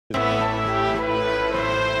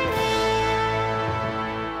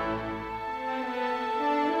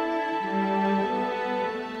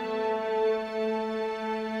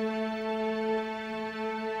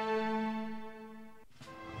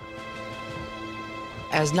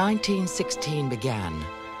As 1916 began,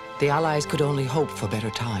 the Allies could only hope for better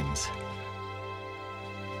times.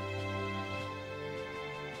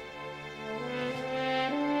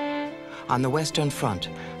 On the Western Front,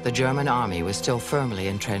 the German army was still firmly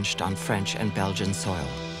entrenched on French and Belgian soil.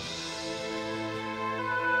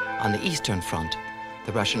 On the Eastern Front,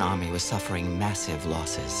 the Russian army was suffering massive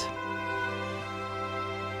losses.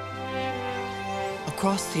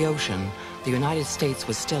 Across the ocean, the United States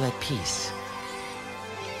was still at peace.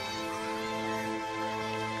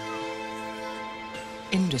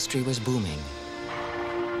 Industry was booming.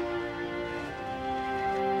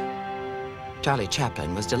 Charlie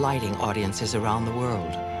Chaplin was delighting audiences around the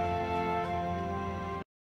world.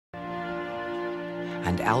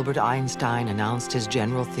 And Albert Einstein announced his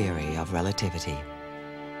general theory of relativity.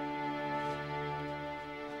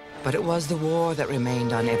 But it was the war that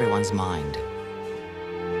remained on everyone's mind.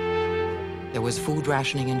 There was food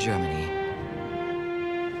rationing in Germany,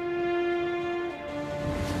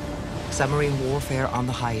 submarine warfare on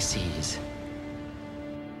the high seas,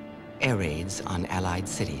 air raids on Allied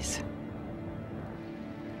cities.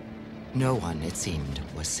 No one, it seemed,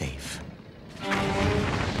 was safe.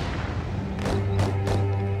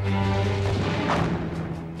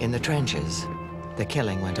 In the trenches, the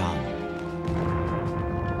killing went on.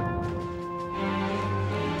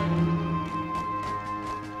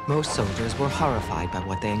 Most soldiers were horrified by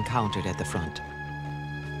what they encountered at the front.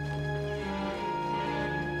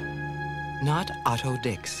 Not Otto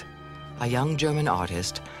Dix, a young German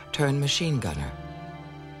artist turned machine gunner.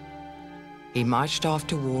 He marched off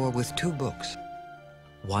to war with 2 books.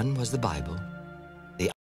 One was the Bible,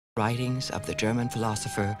 the writings of the German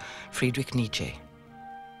philosopher Friedrich Nietzsche.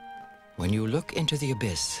 When you look into the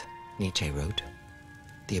abyss, Nietzsche wrote,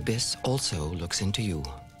 the abyss also looks into you.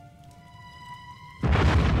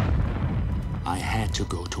 I had to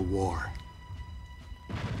go to war.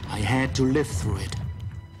 I had to live through it.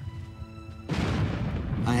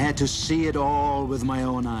 I had to see it all with my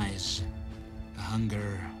own eyes. The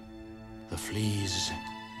hunger, the fleas,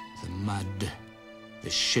 the mud, the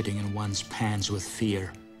shitting in one's pants with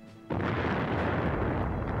fear. To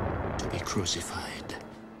be crucified,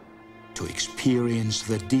 to experience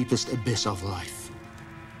the deepest abyss of life.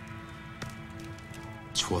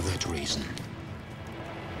 It's for that reason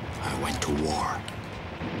I went to war.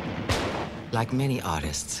 Like many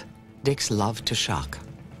artists, Dix loved to shock.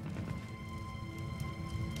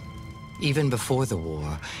 Even before the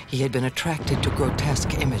war, he had been attracted to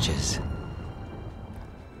grotesque images.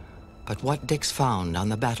 But what Dix found on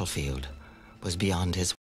the battlefield was beyond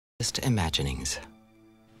his wildest imaginings.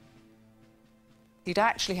 He'd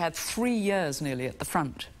actually had 3 years nearly at the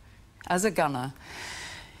front as a gunner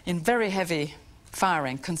in very heavy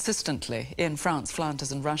firing consistently in France,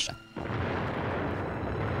 Flanders and Russia.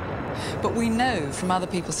 But we know from other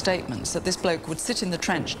people's statements that this bloke would sit in the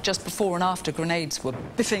trench just before and after grenades were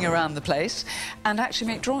biffing around the place and actually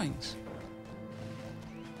make drawings.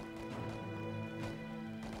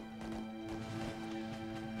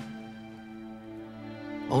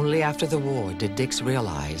 Only after the war did Dix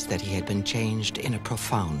realize that he had been changed in a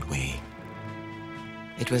profound way.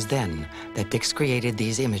 It was then that Dix created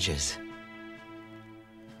these images.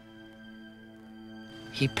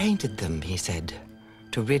 He painted them, he said,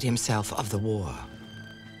 to rid himself of the war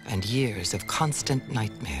and years of constant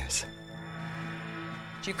nightmares.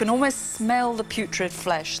 You can almost smell the putrid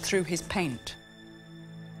flesh through his paint.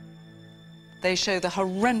 They show the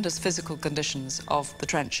horrendous physical conditions of the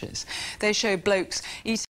trenches. They show blokes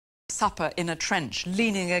eating supper in a trench,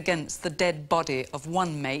 leaning against the dead body of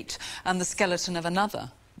one mate and the skeleton of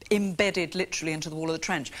another, embedded literally into the wall of the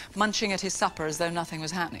trench, munching at his supper as though nothing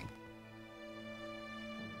was happening.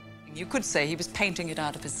 You could say he was painting it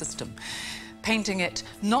out of his system, painting it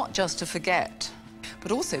not just to forget,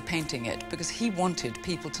 but also painting it because he wanted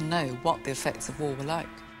people to know what the effects of war were like.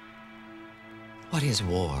 What is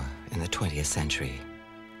war in the 20th century?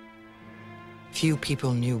 Few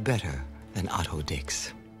people knew better than Otto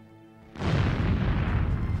Dix.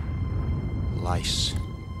 Lice,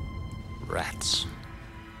 rats,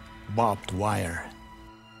 barbed wire,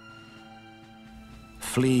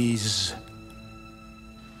 fleas,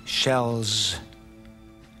 shells,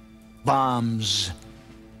 bombs,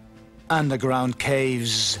 underground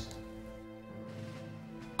caves,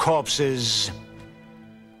 corpses,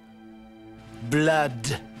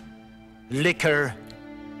 blood, liquor,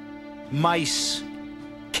 mice,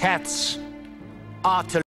 cats,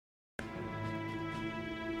 artillery,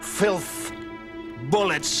 filth,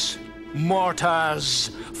 bullets, mortars,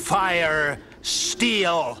 fire,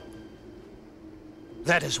 steel.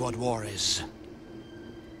 That is what war is.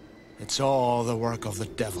 It's all the work of the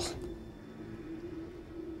devil.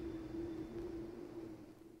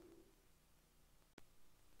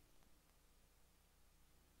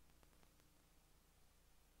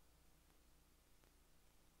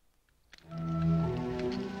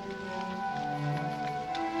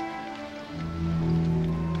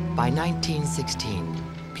 By 1916,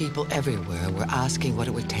 people everywhere were asking what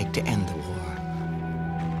it would take to end the war.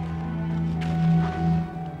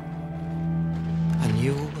 A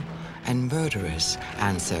new and murderous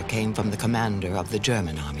answer came from the commander of the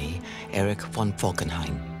German army, Erich von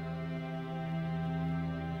Falkenhayn.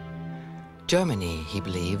 Germany, he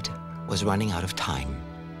believed, was running out of time.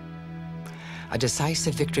 A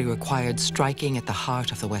decisive victory required striking at the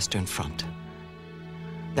heart of the Western Front.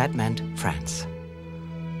 That meant France.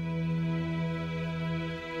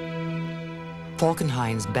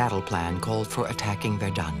 Falkenhayn's battle plan called for attacking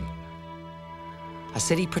Verdun, a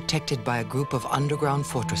city protected by a group of underground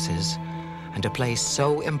fortresses and a place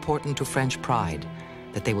so important to French pride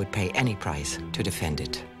that they would pay any price to defend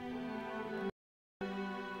it.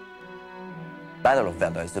 Battle of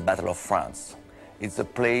Verdun is the Battle of France. It's the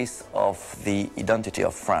place of the identity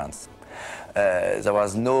of France. There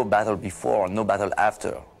was no battle before, no battle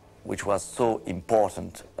after, which was so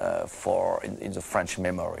important in the French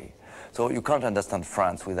memory. So you can't understand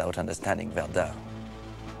France without understanding Verdun.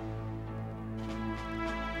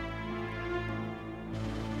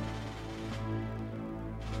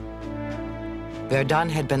 Verdun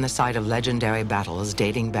had been the site of legendary battles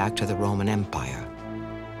dating back to the Roman Empire.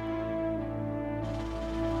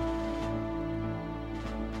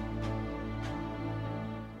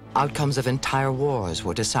 Outcomes of entire wars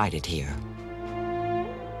were decided here.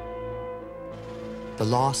 The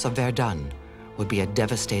loss of Verdun would be a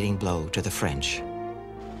devastating blow to the French.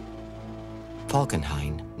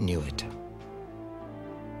 Falkenhayn knew it.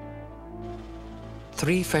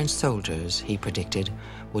 3 French soldiers, he predicted,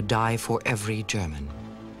 would die for every German.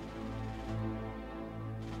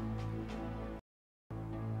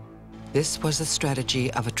 This was the strategy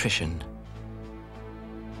of attrition.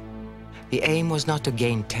 The aim was not to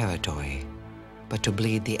gain territory, but to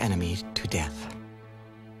bleed the enemy to death.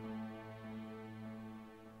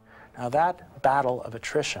 Now that battle of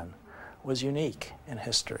attrition was unique in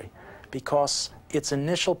history because its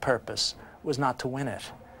initial purpose was not to win it,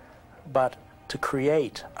 but to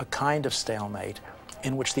create a kind of stalemate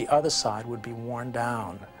in which the other side would be worn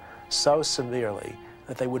down so severely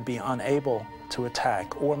that they would be unable to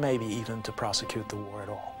attack or maybe even to prosecute the war at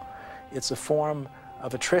all. It's a form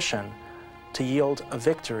of attrition to yield a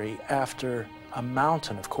victory after a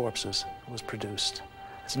mountain of corpses was produced.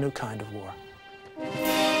 It's a new kind of war.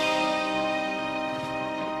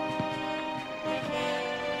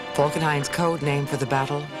 Falkenhayn's code name for the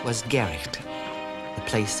battle was Gericht, the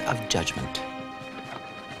place of judgment.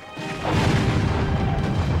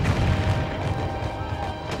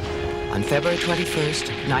 On February 21st,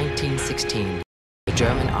 1916, the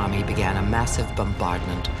German army began a massive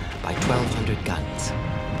bombardment by 1,200 guns.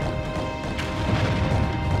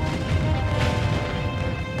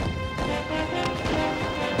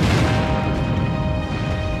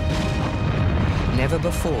 Never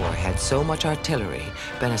before had so much artillery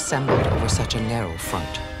been assembled over such a narrow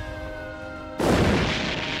front.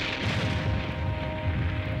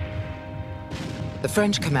 The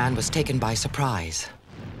French command was taken by surprise.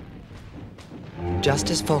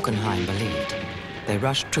 Just as Falkenhayn believed, they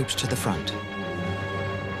rushed troops to the front.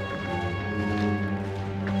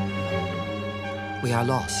 "We are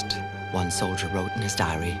lost," one soldier wrote in his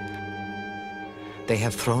diary. "They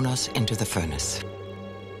have thrown us into the furnace."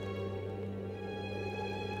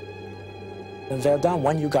 In Verdun,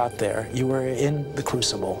 when you got there, you were in the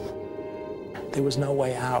crucible. There was no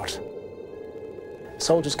way out.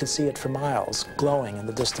 Soldiers could see it for miles, glowing in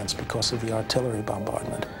the distance because of the artillery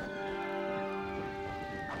bombardment.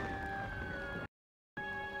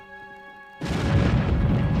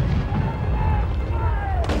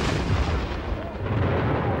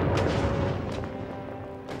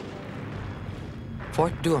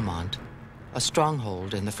 Fort Douaumont, a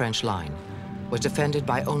stronghold in the French line, was defended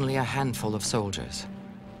by only a handful of soldiers.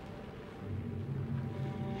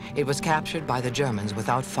 It was captured by the Germans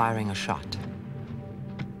without firing a shot.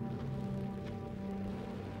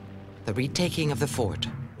 The retaking of the fort,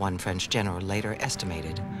 one French general later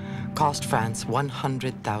estimated, cost France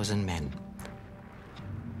 100,000 men.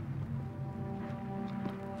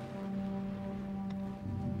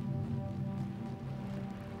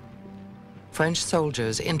 French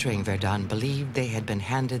soldiers entering Verdun believed they had been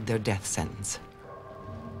handed their death sentence.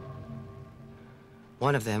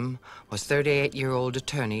 One of them was 38-year-old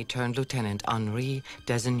attorney turned Lieutenant Henri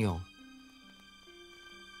Designon.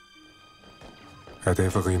 At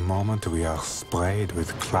every moment we are sprayed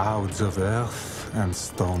with clouds of earth and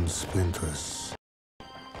stone splinters.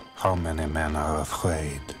 How many men are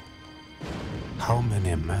afraid? How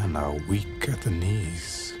many men are weak at the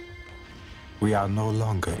knees? We are no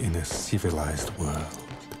longer in a civilized world.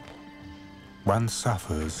 One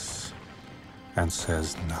suffers and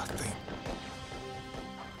says nothing.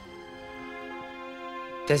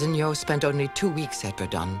 Designeau spent only 2 weeks at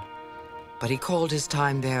Verdun, but he called his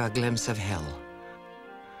time there a glimpse of hell.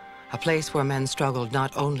 A place where men struggled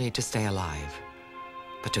not only to stay alive,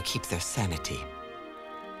 but to keep their sanity.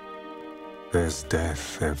 There's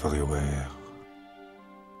death everywhere.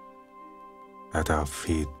 At our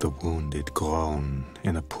feet, the wounded groan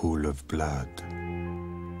in a pool of blood.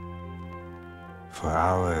 For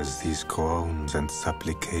hours, these groans and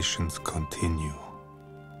supplications continue,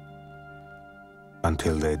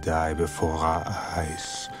 until they die before our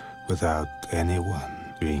eyes, without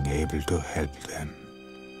anyone being able to help them.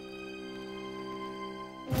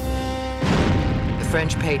 The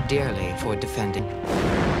French paid dearly for defending,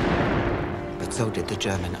 but so did the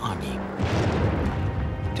German army.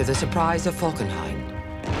 To the surprise of Falkenhayn,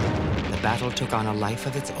 the battle took on a life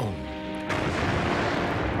of its own.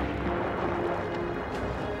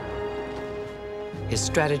 His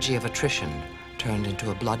strategy of attrition turned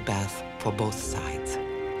into a bloodbath for both sides.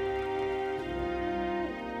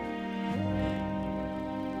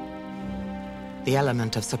 The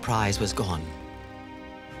element of surprise was gone.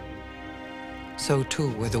 So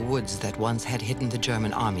too were the woods that once had hidden the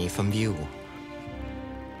German army from view.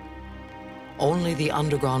 Only the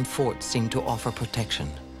underground forts seemed to offer protection.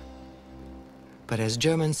 But as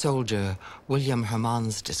German soldier William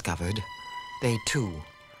Hermans discovered, they too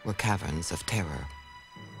were caverns of terror.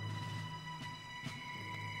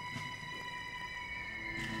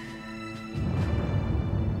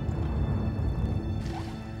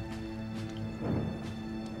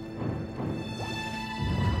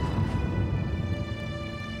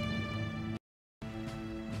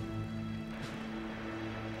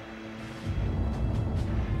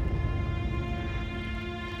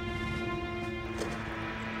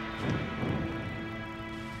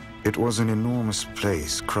 It was an enormous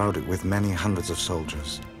place, crowded with many hundreds of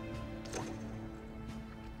soldiers.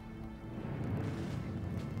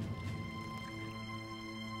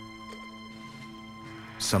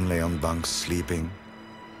 Some lay on bunks sleeping,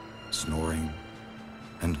 snoring,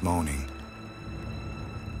 and moaning.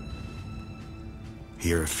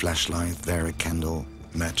 Here a flashlight, there a candle,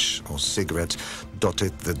 match or cigarette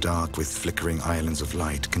dotted the dark with flickering islands of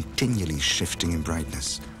light, continually shifting in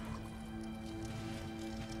brightness.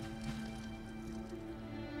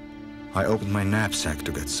 I opened my knapsack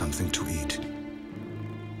to get something to eat,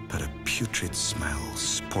 but a putrid smell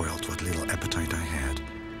spoiled what little appetite I had.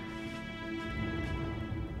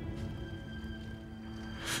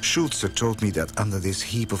 Schulze told me that under this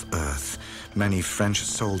heap of earth, many French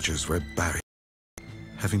soldiers were buried,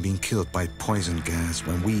 having been killed by poison gas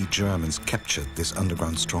when we Germans captured this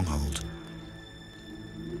underground stronghold.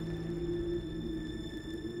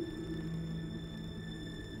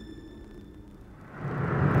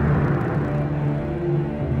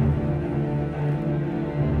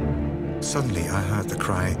 Suddenly, I heard the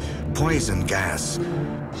cry, "Poison gas!"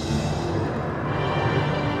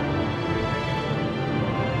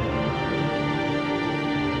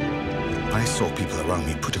 I saw people around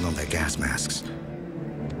me putting on their gas masks.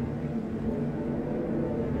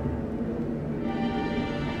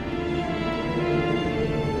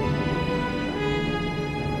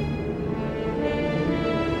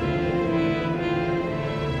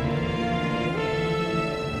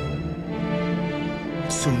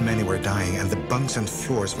 Soon many were dying, and the bunks and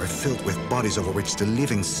floors were filled with bodies over which the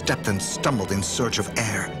living stepped and stumbled in search of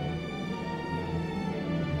air.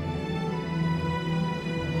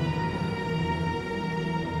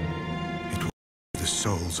 It was the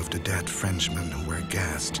souls of the dead Frenchmen who were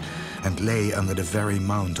gassed and lay under the very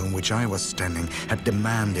mount on which I was standing, had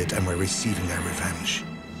demanded and were receiving their revenge.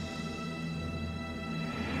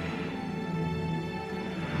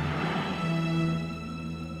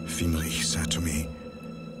 Fimrich said to me,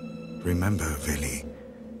 "Remember, Willy,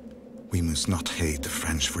 we must not hate the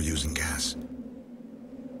French for using gas.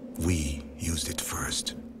 We used it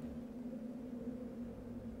first."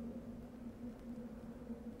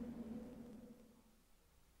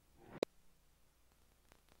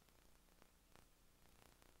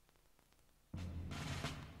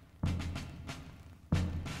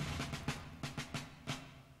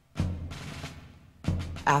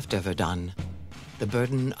 After Verdun, the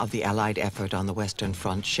burden of the Allied effort on the Western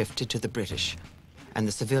Front shifted to the British and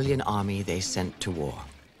the civilian army they sent to war.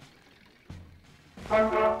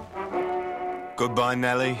 Goodbye,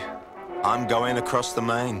 Nellie. I'm going across the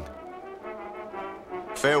main.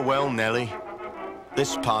 Farewell, Nellie.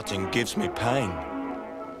 This parting gives me pain.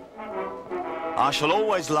 I shall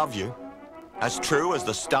always love you, as true as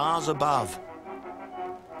the stars above.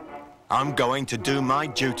 I'm going to do my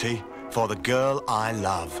duty For the girl I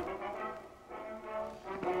love.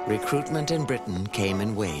 Recruitment in Britain came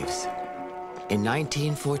in waves. In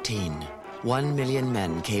 1914, 1 million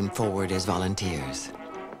men came forward as volunteers.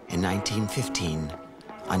 In 1915,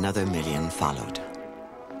 another million followed.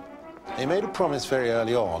 He made a promise very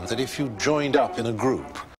early on that if you joined up in a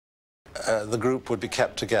group, the group would be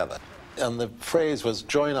kept together. And the phrase was,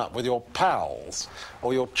 join up with your pals,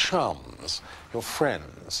 or your chums, your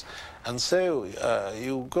friends. And so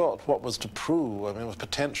you got what was to prove, I mean, was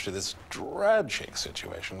potentially this tragic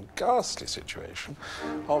situation, ghastly situation,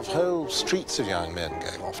 of whole streets of young men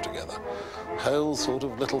going off together, whole sort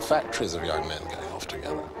of little factories of young men going off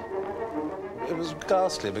together. It was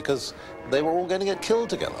ghastly because they were all going to get killed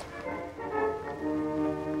together.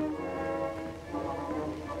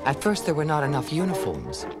 At first, there were not enough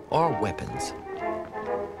uniforms or weapons.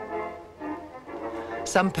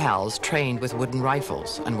 Some pals trained with wooden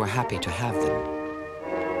rifles and were happy to have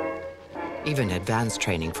them. Even advanced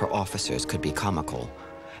training for officers could be comical,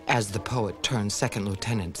 as the poet turned second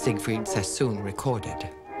lieutenant Siegfried Sassoon recorded.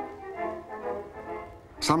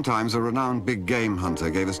 Sometimes a renowned big game hunter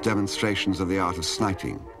gave us demonstrations of the art of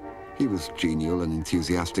sniping. He was genial and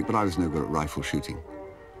enthusiastic, but I was no good at rifle shooting.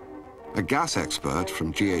 A gas expert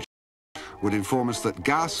from GH would inform us that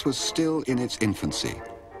gas was still in its infancy.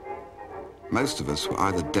 Most of us were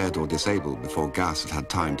either dead or disabled before gas had had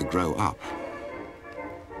time to grow up.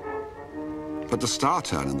 But the star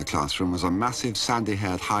turn in the classroom was a massive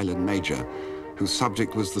sandy-haired Highland major whose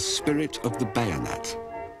subject was the spirit of the bayonet.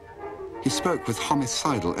 He spoke with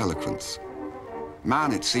homicidal eloquence.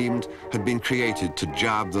 Man, it seemed, had been created to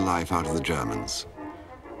jab the life out of the Germans.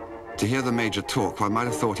 To hear the major talk, one might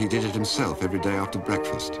have thought he did it himself every day after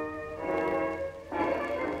breakfast.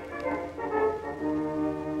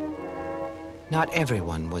 Not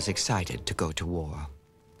everyone was excited to go to war.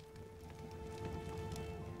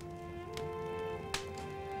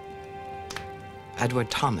 Edward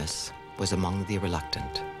Thomas was among the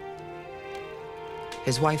reluctant.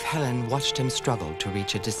 His wife Helen watched him struggle to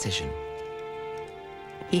reach a decision.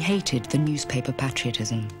 He hated the newspaper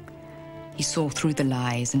patriotism. He saw through the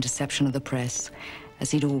lies and deception of the press, as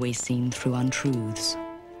he'd always seen through untruths.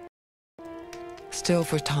 Still,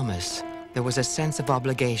 for Thomas, there was a sense of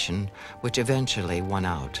obligation which eventually won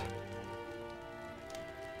out.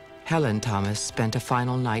 Helen Thomas spent a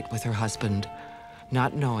final night with her husband,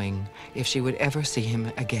 not knowing if she would ever see him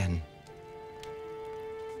again.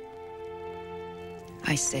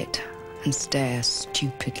 I sit and stare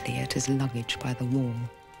stupidly at his luggage by the wall.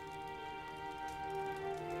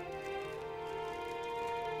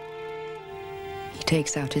 He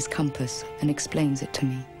takes out his compass and explains it to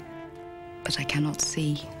me, but I cannot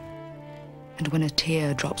see. And when a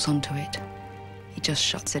tear drops onto it, he just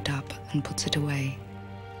shuts it up and puts it away.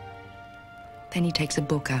 Then he takes a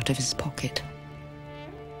book out of his pocket.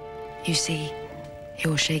 You see,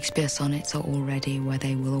 your Shakespeare sonnets are already where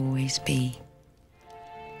they will always be.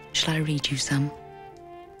 Shall I read you some?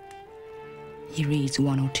 He reads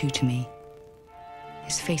one or two to me.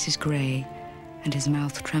 His face is grey and his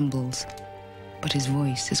mouth trembles, but his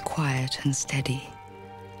voice is quiet and steady.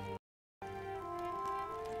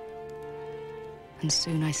 And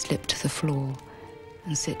soon I slip to the floor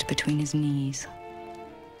and sit between his knees.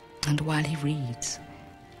 And while he reads,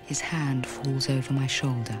 his hand falls over my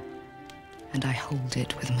shoulder, and I hold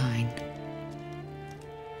it with mine.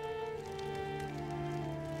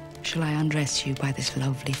 Shall I undress you by this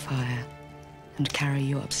lovely fire and carry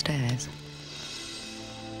you upstairs?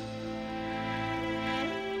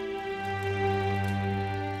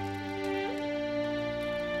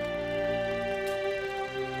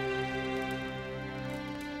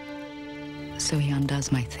 So he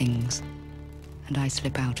undoes my things, and I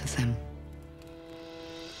slip out of them.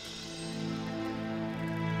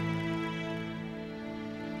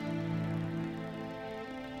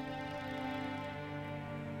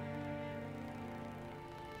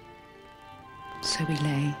 So we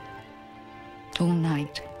lay all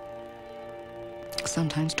night,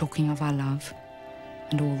 sometimes talking of our love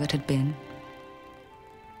and all that had been,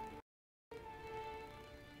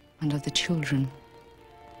 and of the children,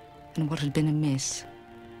 and what had been amiss,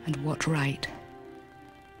 and what right.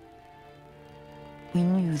 We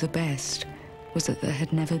knew the best was that there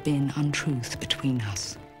had never been untruth between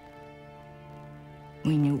us.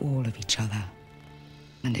 We knew all of each other,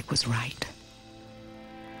 and it was right.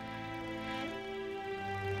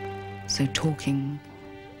 So talking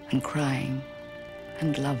and crying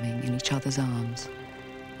and loving in each other's arms,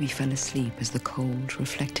 we fell asleep as the cold,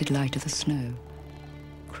 reflected light of the snow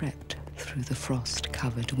crept through the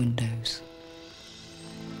frost-covered windows.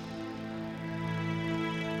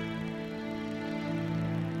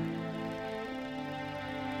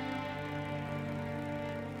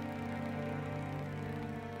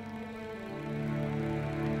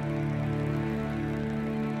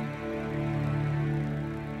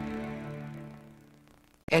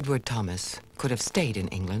 Edward Thomas could have stayed in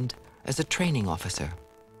England as a training officer,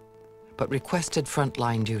 but requested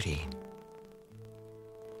frontline duty.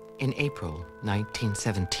 In April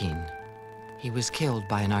 1917, he was killed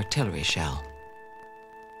by an artillery shell.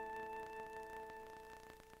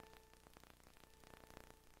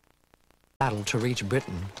 The battle to reach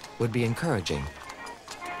Britain would be encouraging.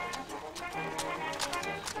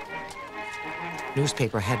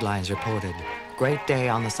 Newspaper headlines reported, "Great day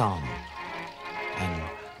on the Somme," and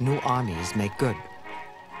 "New armies make good."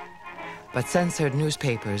 But censored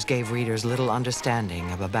newspapers gave readers little understanding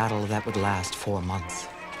of a battle that would last 4 months.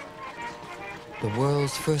 The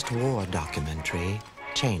world's first war documentary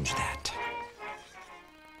changed that.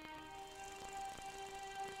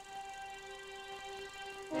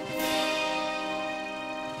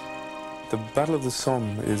 The Battle of the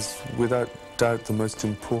Somme is without doubt the most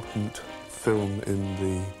important film in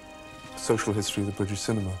the social history of the British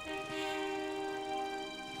cinema.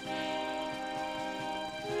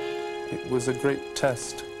 It was a great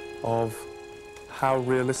test of how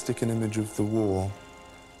realistic an image of the war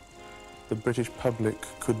the British public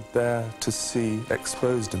could bear to see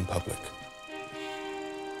exposed in public.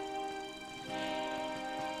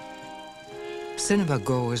 Cinema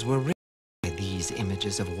goers were rich by these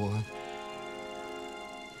images of war.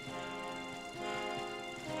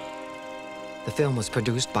 The film was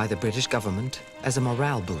produced by the British government as a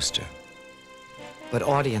morale booster, but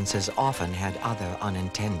audiences often had other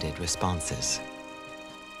unintended responses.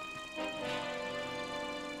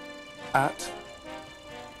 At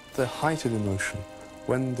the height of emotion,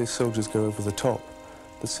 when the soldiers go over the top,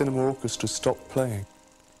 the cinema orchestra stopped playing.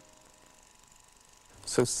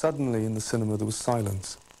 So suddenly in the cinema there was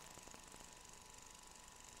silence.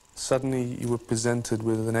 Suddenly you were presented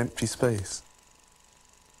with an empty space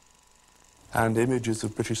and images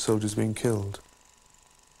of British soldiers being killed.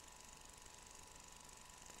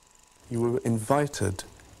 You were invited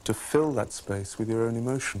to fill that space with your own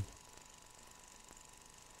emotion.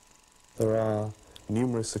 There are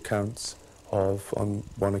numerous accounts of, on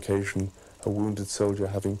one occasion, a wounded soldier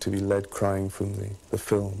having to be led crying from the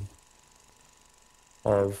film,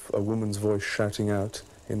 of a woman's voice shouting out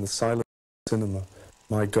in the silent cinema,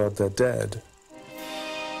 "My God, they're dead."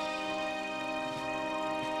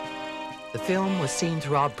 The film was seen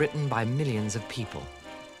throughout Britain by millions of people.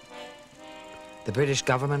 The British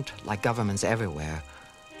government, like governments everywhere,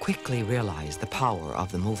 quickly realized the power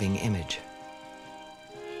of the moving image.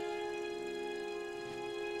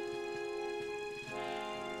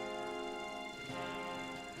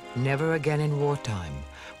 Never again in wartime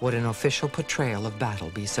would an official portrayal of battle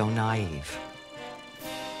be so naive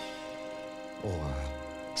or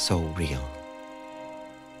so real.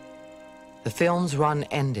 The film's run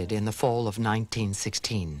ended in the fall of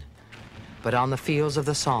 1916, but on the fields of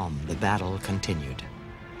the Somme, the battle continued,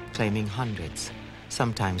 claiming hundreds,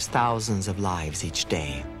 sometimes thousands of lives each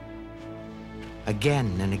day.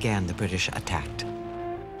 Again and again, the British attacked.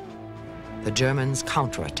 The Germans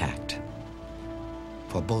counterattacked.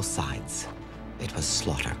 For both sides, it was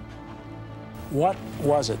slaughter. What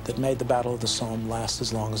was it that made the Battle of the Somme last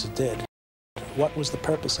as long as it did? What was the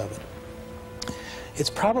purpose of it? It's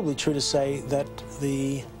probably true to say that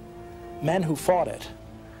the men who fought it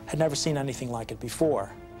had never seen anything like it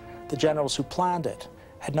before. The generals who planned it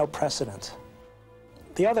had no precedent.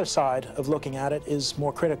 The other side of looking at it is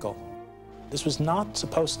more critical. This was not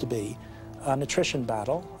supposed to be an attrition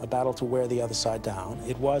battle, a battle to wear the other side down.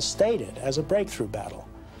 It was stated as a breakthrough battle.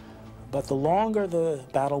 But the longer the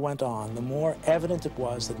battle went on, the more evident it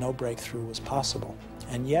was that no breakthrough was possible.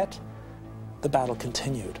 And yet, the battle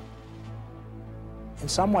continued. In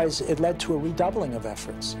some ways, it led to a redoubling of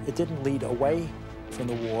efforts. It didn't lead away from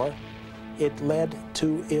the war. It led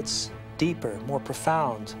to its deeper, more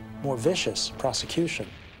profound, more vicious prosecution.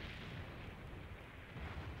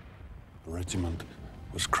 The regiment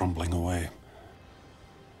was crumbling away.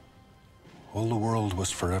 All the world was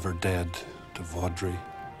forever dead to Vaudreuil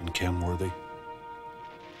and Kenworthy,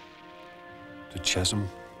 to Chesham,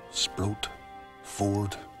 Sproat,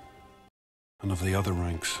 Ford, and of the other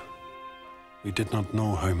ranks. We did not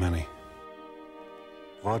know how many.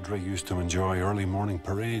 Vaudreuil used to enjoy early morning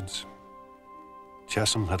parades.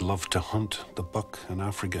 Chesham had loved to hunt the buck in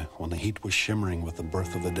Africa when the heat was shimmering with the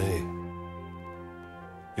birth of the day.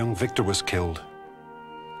 Young Victor was killed.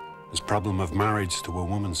 His problem of marriage to a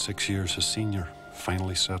woman 6 years his senior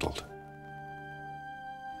finally settled.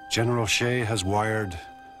 General Shea has wired,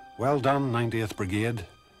 "Well done, 90th Brigade.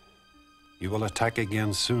 You will attack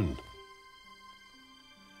again soon."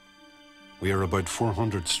 We are about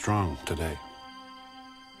 400 strong today.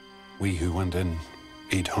 We who went in,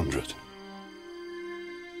 800.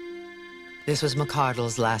 This was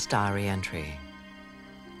McCardle's last diary entry.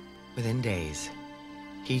 Within days,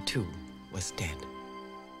 he too was dead.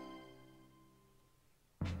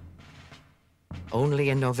 Only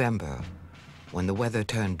in November, when the weather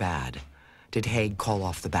turned bad, did Haig call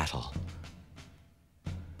off the battle.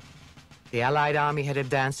 The Allied army had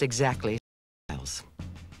advanced exactly 6 miles.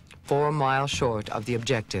 4 miles short of the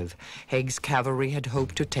objective Haig's cavalry had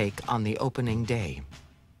hoped to take on the opening day.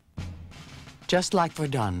 Just like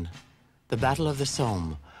Verdun, the Battle of the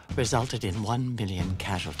Somme resulted in 1 million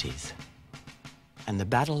casualties. And the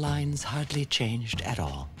battle lines hardly changed at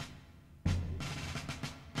all.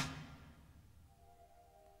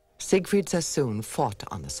 Siegfried Sassoon fought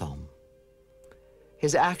on the Somme.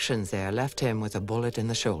 His actions there left him with a bullet in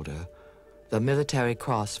the shoulder, the Military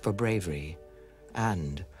Cross for bravery,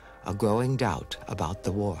 and a growing doubt about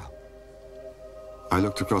the war. I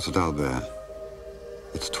looked across at Albert.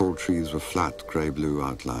 Its tall trees were flat, grey-blue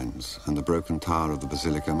outlines, and the broken tower of the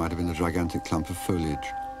basilica might have been a gigantic clump of foliage.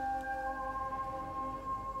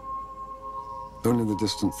 Only the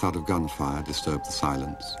distant thud of gunfire disturbed the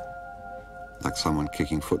silence, like someone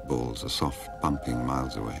kicking footballs, a soft bumping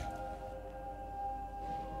miles away.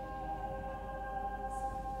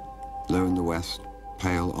 Low in the west,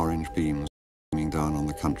 pale orange beams streaming down on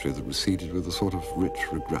the country that receded with a sort of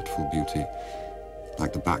rich, regretful beauty,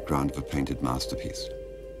 like the background of a painted masterpiece.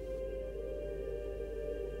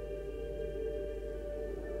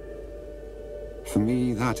 For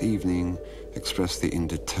me, that evening expressed the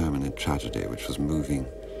indeterminate tragedy which was moving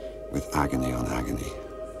with agony on agony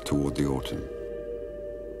toward the autumn.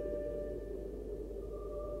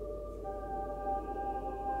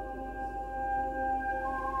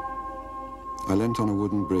 I leant on a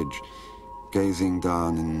wooden bridge, gazing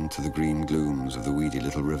down into the green glooms of the weedy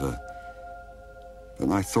little river, but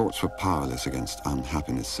my thoughts were powerless against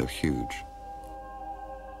unhappiness so huge.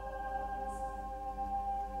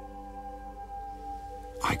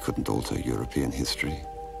 I couldn't alter European history,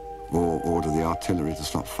 or order the artillery to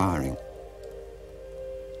stop firing.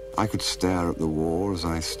 I could stare at the war as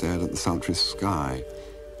I stared at the sultry sky,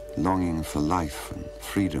 longing for life and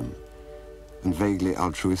freedom, and vaguely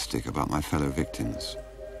altruistic about my fellow victims.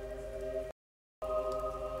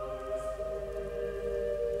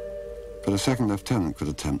 But a second lieutenant could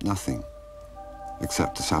attempt nothing,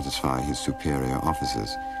 except to satisfy his superior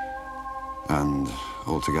officers. And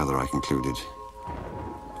altogether, I concluded,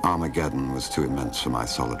 Armageddon was too immense for my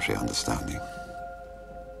solitary understanding.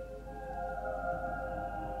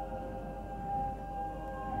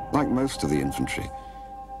 Like most of the infantry,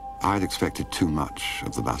 I had expected too much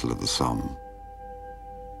of the Battle of the Somme.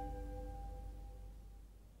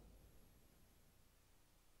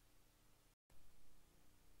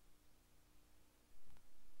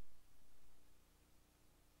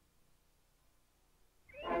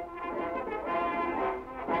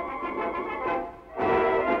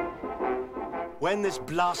 When this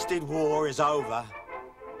blasted war is over,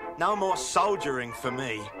 no more soldiering for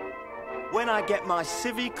me. When I get my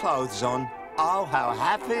civvy clothes on, oh, how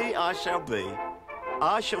happy I shall be.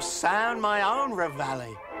 I shall sound my own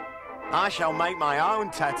reveille. I shall make my own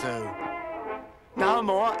tattoo. No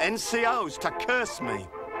more NCOs to curse me.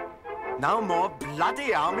 No more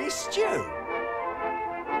bloody army stew.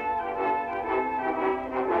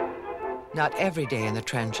 Not every day in the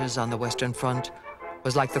trenches on the Western Front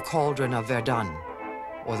was like the cauldron of Verdun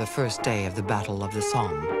or the first day of the Battle of the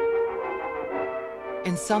Somme.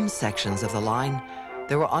 In some sections of the line,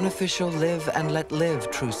 there were unofficial live and let live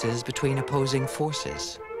truces between opposing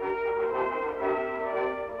forces.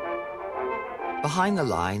 Behind the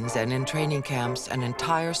lines and in training camps, an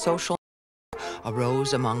entire social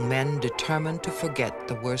arose among men determined to forget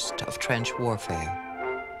the worst of trench warfare.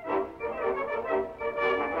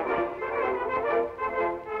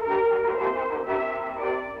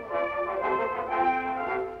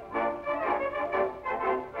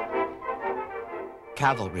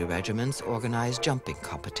 Cavalry regiments organized jumping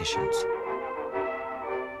competitions.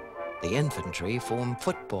 The infantry formed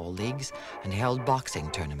football leagues and held boxing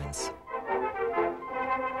tournaments.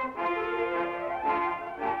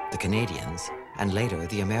 The Canadians, and later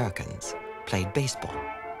the Americans, played baseball.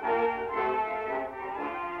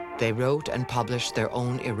 They wrote and published their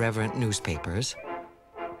own irreverent newspapers,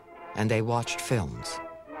 and they watched films.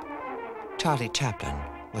 Charlie Chaplin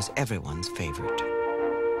was everyone's favorite.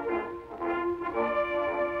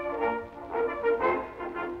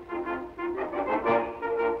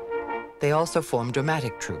 They also formed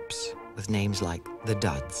dramatic troupes with names like the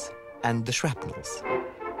Duds and the Shrapnels.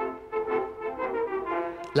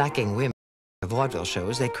 Lacking women in vaudeville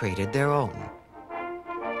shows, they created their own.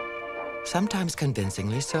 Sometimes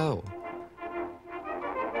convincingly so.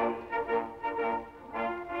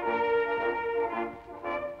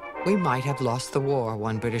 We might have lost the war,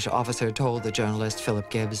 one British officer told the journalist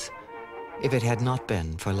Philip Gibbs, if it had not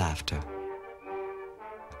been for laughter.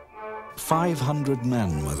 500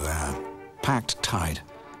 men were there, packed tight,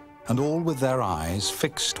 and all with their eyes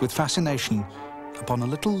fixed with fascination upon a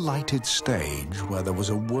little lighted stage where there was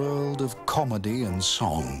a world of comedy and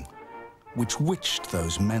song which witched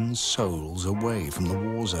those men's souls away from the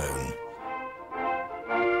war zone.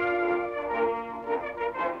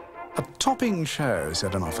 A topping show,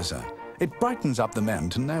 said an officer. It brightens up the men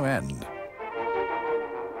to no end.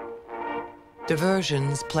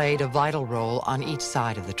 Diversions played a vital role on each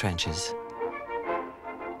side of the trenches.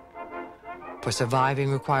 For surviving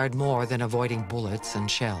required more than avoiding bullets and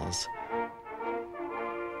shells.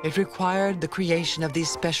 It required the creation of these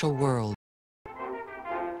special worlds,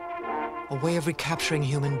 a way of recapturing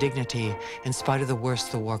human dignity in spite of the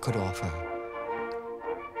worst the war could offer.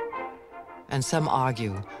 And some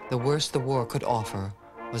argue the worst the war could offer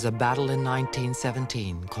was a battle in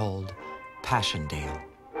 1917 called Passchendaele.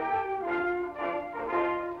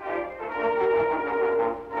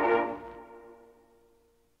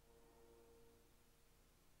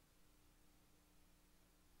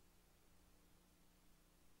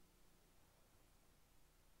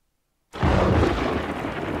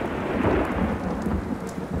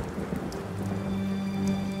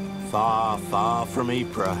 Far, far from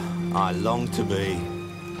Ypres, I long to be,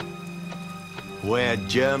 where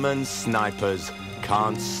German snipers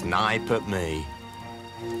can't snipe at me.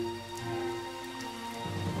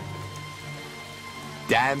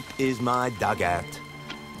 Damp is my dugout,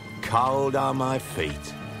 cold are my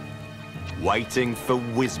feet, waiting for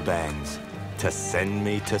whiz-bangs to send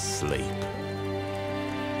me to sleep.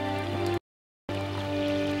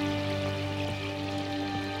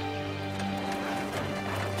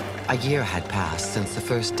 A year had passed since the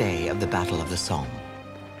first day of the Battle of the Somme.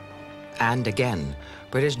 And again,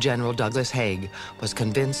 British General Douglas Haig was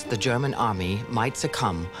convinced the German army might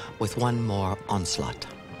succumb with one more onslaught.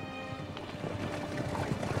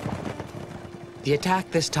 The attack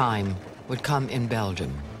this time would come in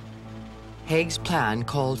Belgium. Haig's plan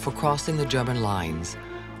called for crossing the German lines,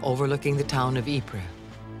 overlooking the town of Ypres.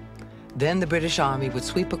 Then the British army would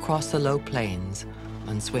sweep across the low plains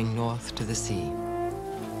and swing north to the sea.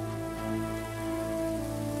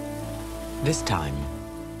 This time,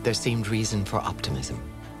 there seemed reason for optimism.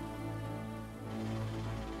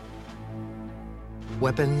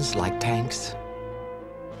 Weapons like tanks,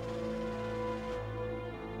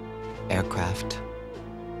 aircraft,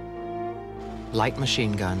 light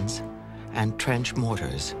machine guns, and trench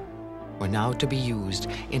mortars were now to be used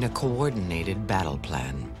in a coordinated battle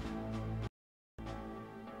plan.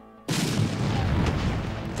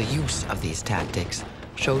 The use of these tactics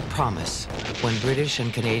showed promise when British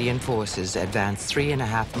and Canadian forces advanced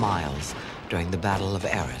 3.5 miles during the Battle of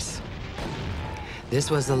Arras.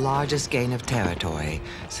 This was the largest gain of territory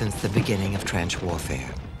since the beginning of trench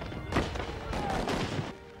warfare.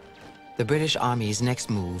 The British Army's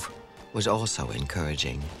next move was also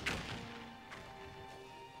encouraging.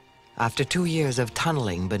 After 2 years of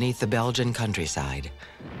tunneling beneath the Belgian countryside,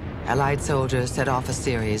 Allied soldiers set off a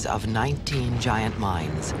series of 19 giant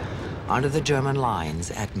mines under the German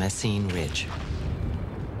lines at Messines Ridge.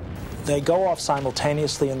 They go off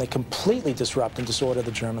simultaneously and they completely disrupt and disorder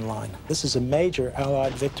the German line. This is a major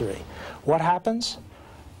Allied victory. What happens?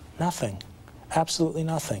 Nothing. Absolutely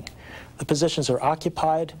nothing. The positions are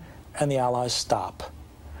occupied and the Allies stop.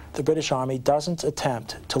 The British Army doesn't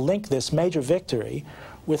attempt to link this major victory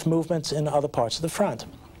with movements in other parts of the front.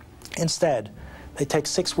 Instead, they take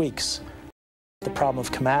 6 weeks. The problem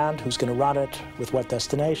of command, who's going to run it, with what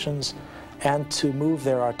destinations, and to move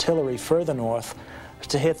their artillery further north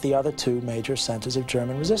to hit the other 2 major centers of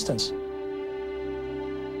German resistance.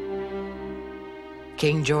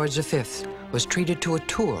 King George V was treated to a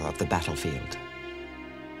tour of the battlefield.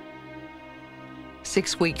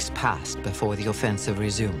 6 weeks passed before the offensive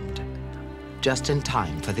resumed, just in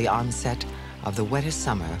time for the onset of the wettest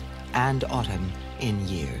summer and autumn in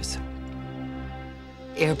years.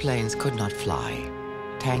 Airplanes could not fly,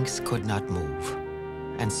 tanks could not move,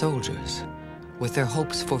 and soldiers, with their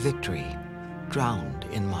hopes for victory, drowned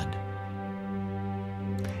in mud.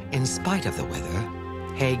 In spite of the weather,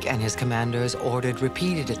 Haig and his commanders ordered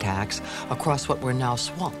repeated attacks across what were now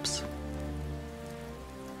swamps.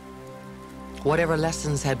 Whatever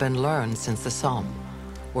lessons had been learned since the Somme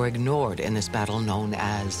were ignored in this battle known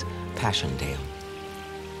as Passchendaele.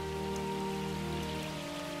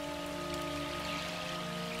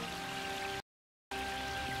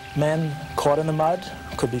 Men caught in the mud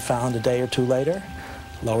could be found a day or 2 later,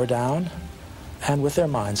 lower down, and with their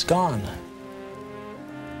minds gone.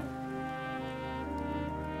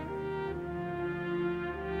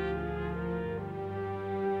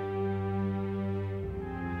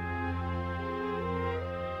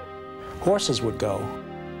 Horses would go.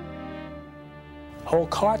 Whole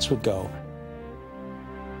carts would go.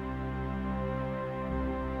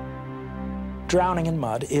 Drowning in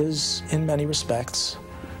mud is, in many respects,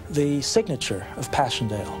 the signature of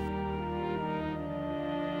Passchendaele.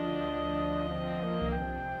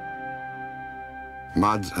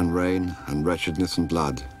 Mud and rain and wretchedness and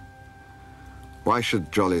blood. Why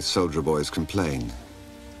should jolly soldier boys complain?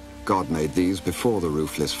 God made these before the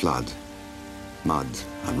ruthless flood. Mud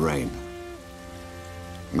and rain.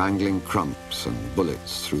 Mangling crumps and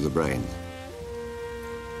bullets through the brain.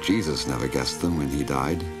 Jesus never guessed them when he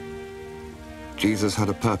died. Jesus had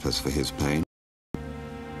a purpose for his pain.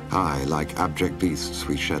 Aye, like abject beasts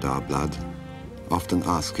we shed our blood, often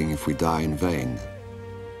asking if we die in vain.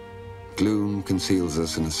 Gloom conceals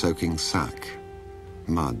us in a soaking sack,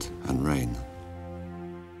 mud and rain.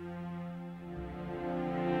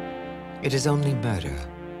 It is only murder,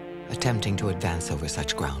 attempting to advance over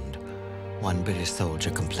such ground, one British soldier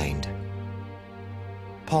complained.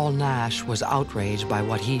 Paul Nash was outraged by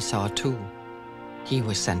what he saw too. He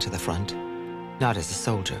was sent to the front, not as a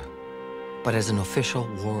soldier, but as an official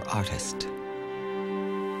war artist.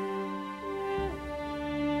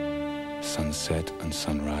 Sunset and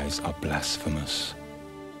sunrise are blasphemous.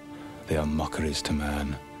 They are mockeries to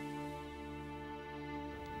man.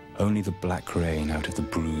 Only the black rain out of the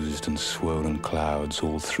bruised and swollen clouds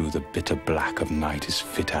all through the bitter black of night is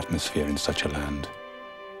fit atmosphere in such a land.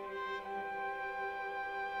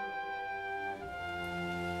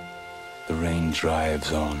 The rain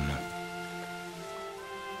drives on.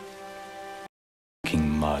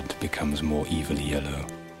 Mud becomes more evilly yellow.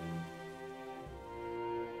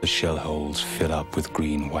 The shell holes fill up with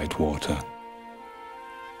green-white water.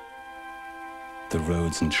 The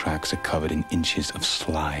roads and tracks are covered in inches of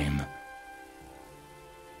slime.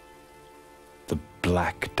 The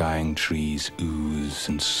black, dying trees ooze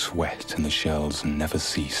and sweat, and the shells never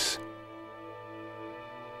cease.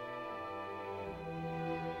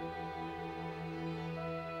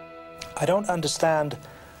 I don't understand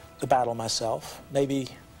the battle myself. Maybe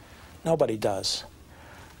nobody does,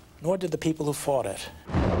 nor did the people who fought it.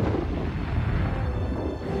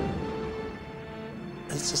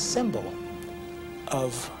 It's a symbol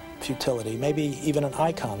of futility, maybe even an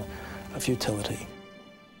icon of futility.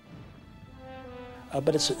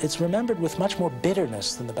 But it's remembered with much more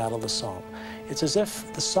bitterness than the Battle of the Somme. It's as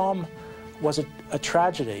if the Somme was a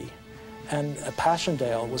tragedy and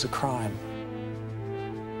Passchendaele was a crime.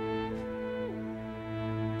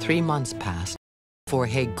 3 months passed before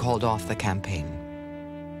Haig called off the campaign.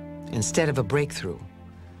 Instead of a breakthrough,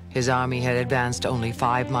 his army had advanced only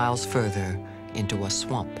 5 miles further into a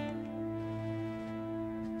swamp.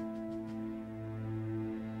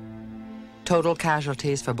 Total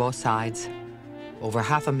casualties for both sides, over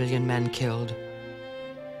 500,000 men killed,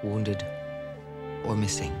 wounded, or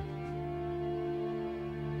missing.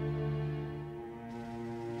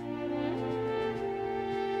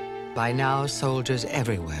 By now, soldiers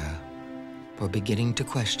everywhere were beginning to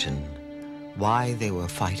question why they were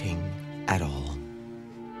fighting at all.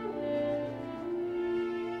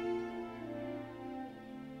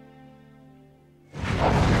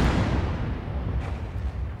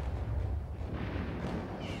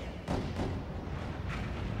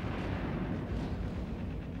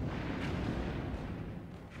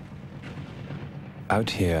 Out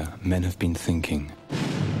here, men have been thinking.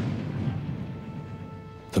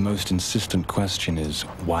 The most insistent question is,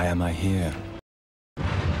 why am I here?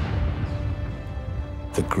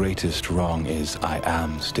 The greatest wrong is, I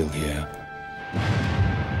am still here.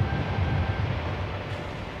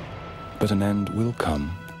 But an end will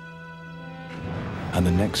come, and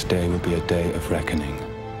the next day will be a day of reckoning.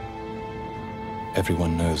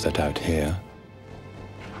 Everyone knows that out here.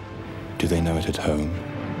 Do they know it at home?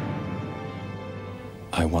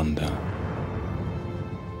 I wonder.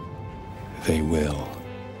 They will.